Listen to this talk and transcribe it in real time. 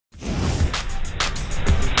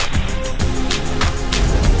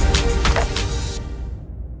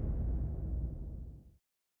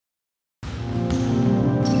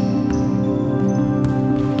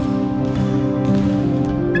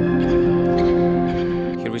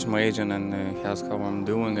reached my agent and he asked how I'm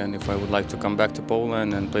doing and if I would like to come back to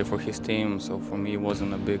Poland and play for his team. So for me, it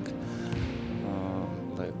wasn't a big,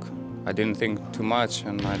 I didn't think too much,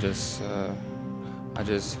 and I just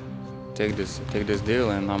take this deal,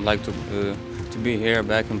 and I'd like to be here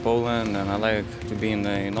back in Poland, and I like to be in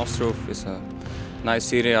Ostrowie. It's a nice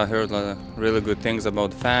city. I heard really good things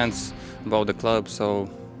about the fans, about the club, so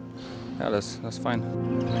yeah, that's fine.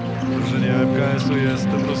 W drużynie MKS-u jest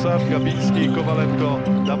Gabiński, Kowalenko,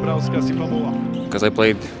 Dambrauskas i Pamuła. Because I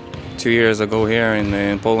played 2 years ago here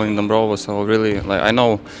in Poland, in Dąbrowa, so really, I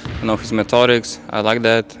know his methodics. I like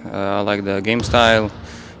that. I like the game style.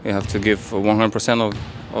 You have to give 100%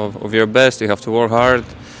 of your best. You have to work hard,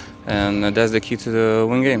 and that's the key to the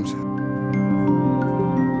win games.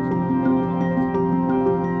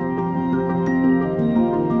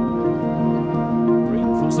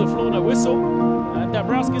 Falls to the floor, no whistle, and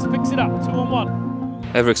Dambrauskas picks it up, 2-on-1.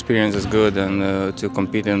 Every experience is good, and to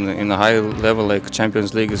compete in a high level like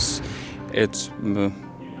Champions League it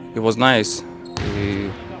was nice.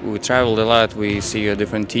 We traveled a lot. We see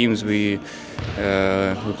different teams. We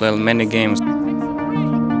played many games.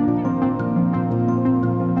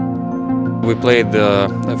 We played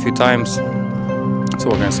a few times. So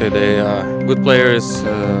what can I say? They are good players.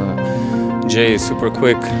 Jay is super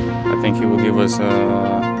quick. I think he will give us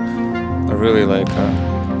a really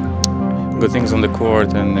good things on the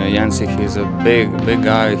court, and Jacek, he's a big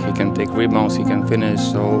guy. He can take rebounds, he can finish.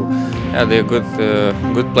 So yeah, they're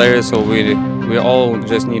good players. So we all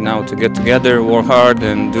just need now to get together, work hard,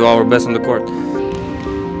 and do our best on the court.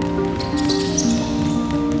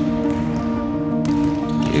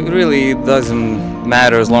 It really doesn't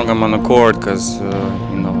matter as long as I'm on the court, because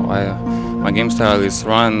my game style is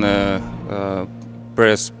run,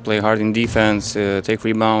 press, play hard in defense, take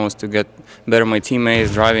rebounds to get better my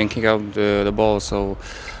teammates, driving, kick out the ball. So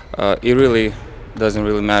it really doesn't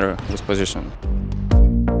really matter which position.